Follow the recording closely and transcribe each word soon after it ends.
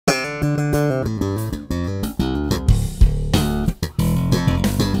Hey,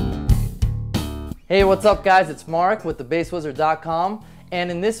 what's up guys? It's Mark with thebasswizard.com, and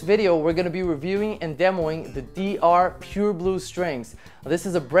in this video we're going to be reviewing and demoing the DR Pure Blue strings. This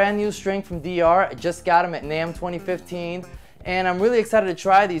is a brand new string from DR. I just got them at NAMM 2015, and I'm really excited to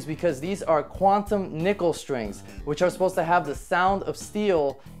try these because these are quantum nickel strings, which are supposed to have the sound of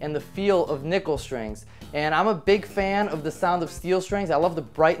steel and the feel of nickel strings. And I'm a big fan of the sound of steel strings. I love the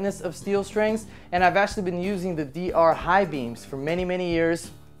brightness of steel strings, and I've actually been using the DR high beams for many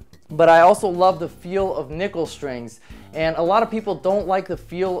years. But I also love the feel of nickel strings, and a lot of people don't like the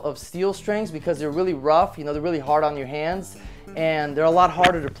feel of steel strings because they're really rough, you know, they're really hard on your hands, and they're a lot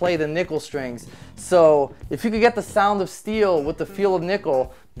harder to play than nickel strings. So if you could get the sound of steel with the feel of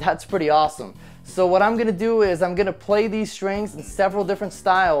nickel, that's pretty awesome. So what I'm gonna do is I'm gonna play these strings in several different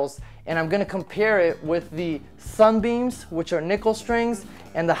styles, and I'm gonna compare it with the Sunbeams, which are nickel strings,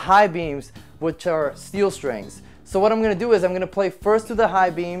 and the high beams, which are steel strings. So what I'm going to do is I'm going to play first through the high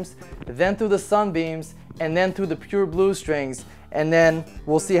beams, then through the Sunbeams, and then through the pure blue strings, and then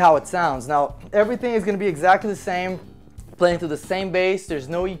we'll see how it sounds. Now everything is going to be exactly the same, playing through the same bass. There's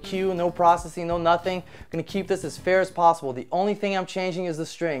no EQ, no processing, no nothing. I'm going to keep this as fair as possible. The only thing I'm changing is the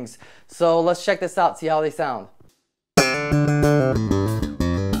strings. So let's check this out, see how they sound.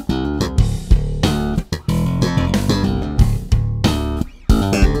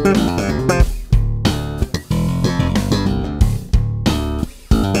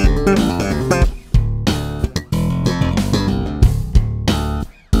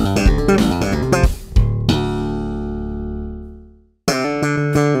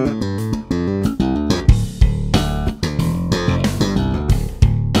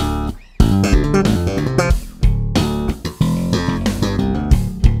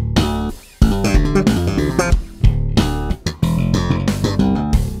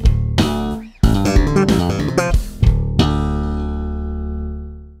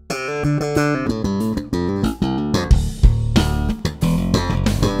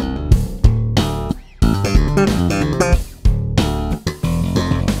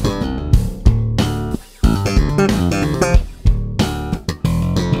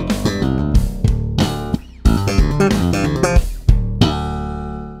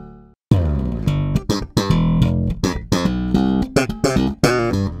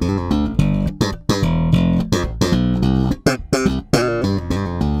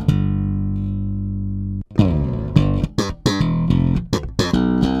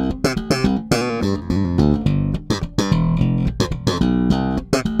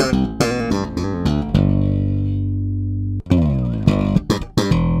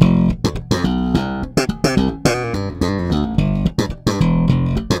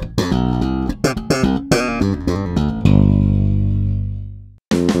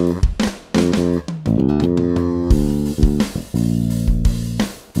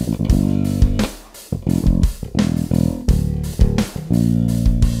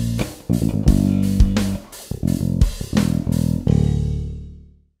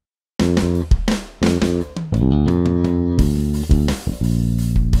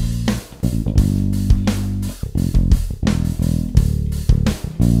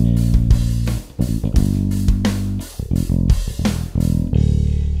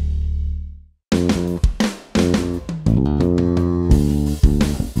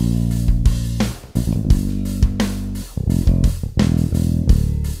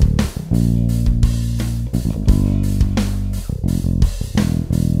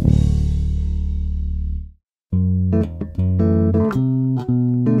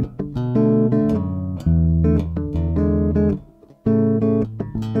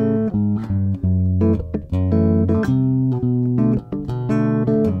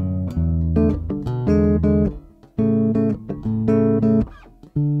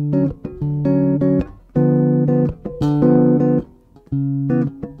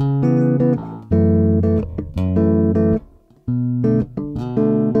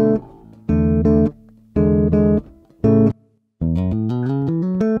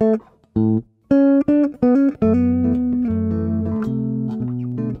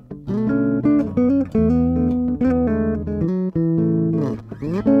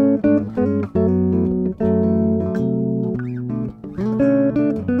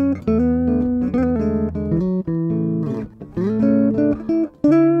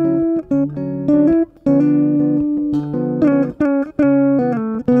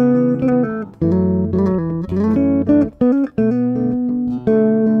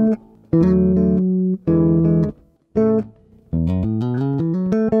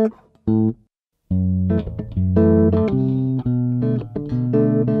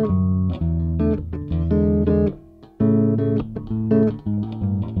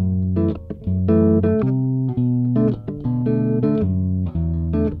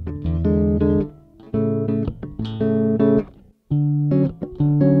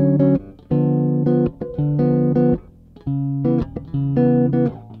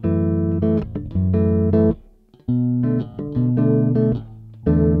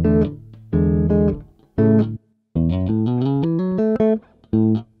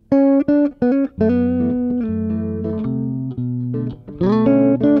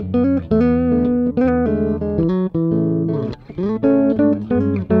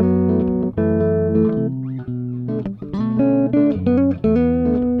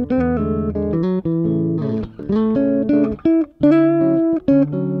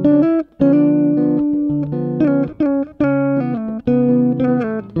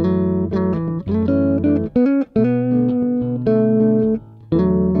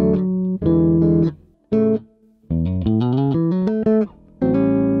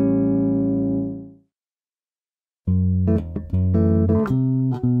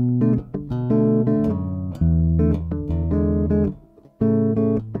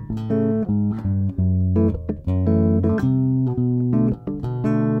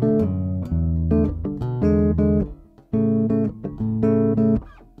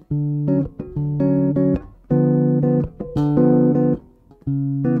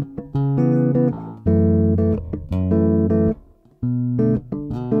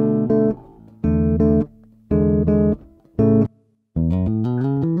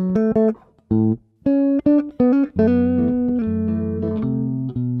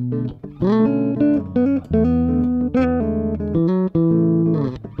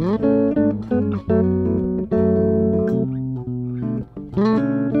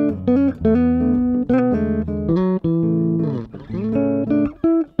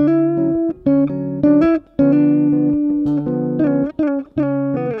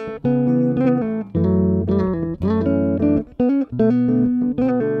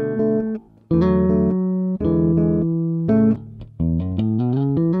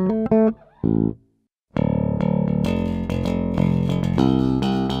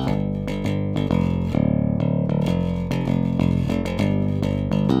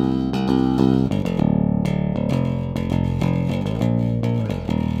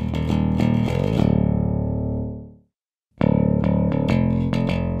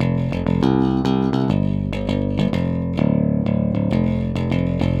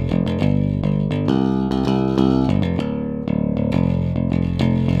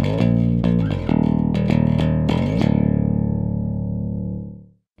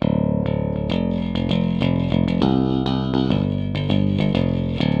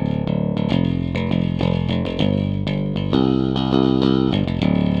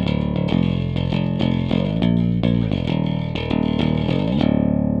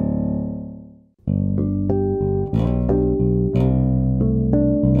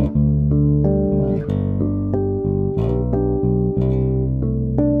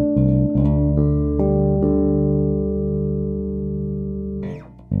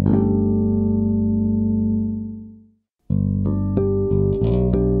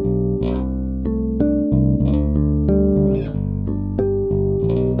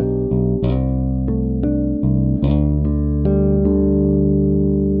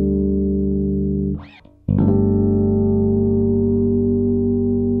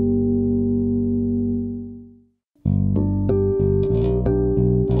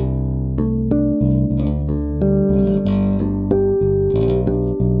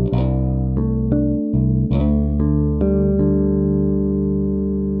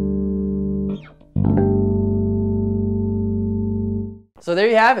 So there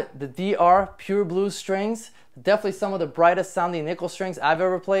you have it, the DR Pure Blue strings. Definitely some of the brightest sounding nickel strings I've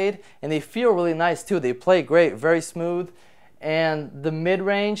ever played, and they feel really nice too. They play great, very smooth. And the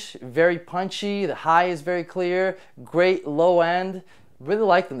mid-range, very punchy. The high is very clear, great low end. Really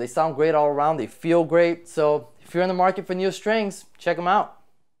like them. They sound great all around. They feel great. So if you're in the market for new strings, check them out.